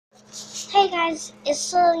Hey guys,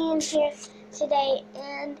 it's Lillian here today,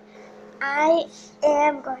 and I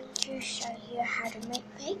am going to show you how to make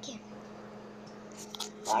bacon.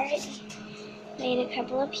 Already made a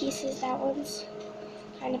couple of pieces. That one's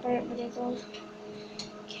kind of burnt, but it's all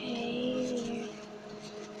okay.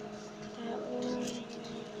 That one.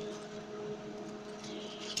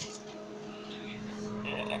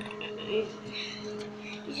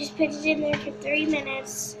 You just put it in there for 3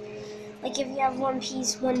 minutes. Like if you have 1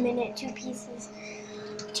 piece, 1 minute, 2 pieces,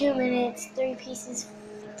 2 minutes, 3 pieces,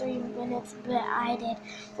 3 minutes, but I did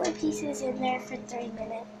 4 pieces in there for 3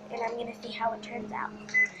 minutes, and I'm gonna see how it turns out.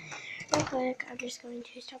 Real quick, I'm just going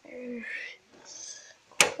to stop it real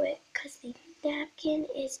quick because the napkin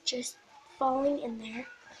is just falling in there.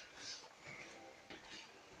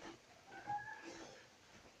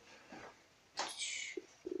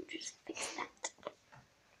 Just fix that.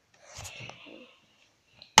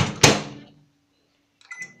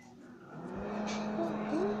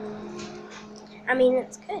 I mean,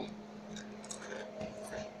 it's good.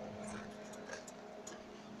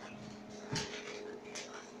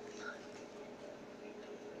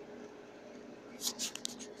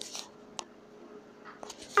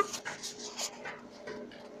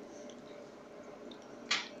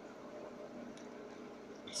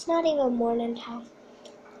 It's not even morning time.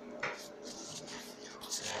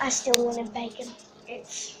 I still wanted bacon.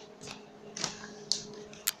 It's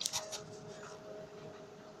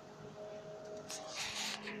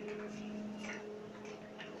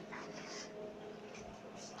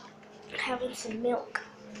having some milk.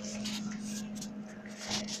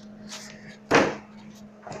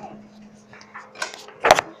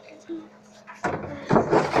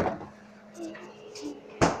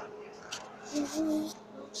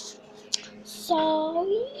 So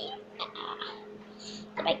yeah,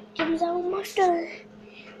 the bacon's almost done.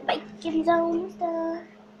 The bacon's almost done.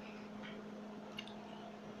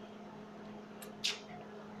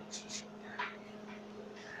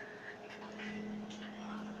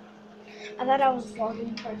 I thought I was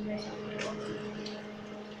vlogging for this.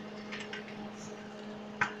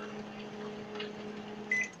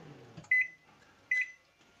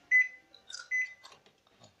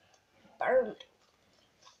 Burned.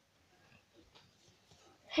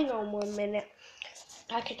 Hang on 1 minute.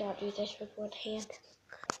 I could not do this with one hand.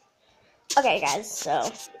 Okay, guys,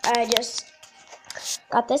 so I just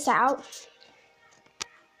got this out.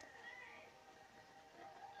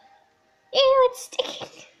 Ew, it's sticking.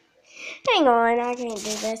 Hang on, I can't do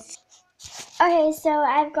this. Okay, so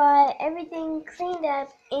I've got everything cleaned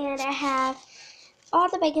up, and I have all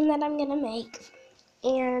the bacon that I'm gonna make.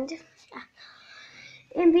 And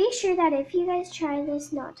be sure that if you guys try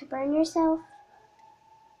this, not to burn yourself.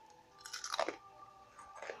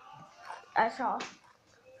 That's all.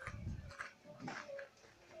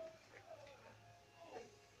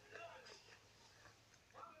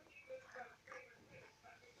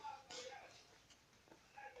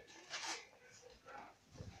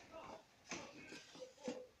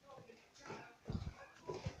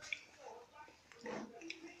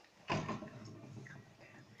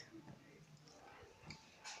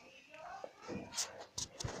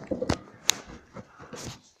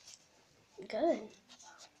 Good.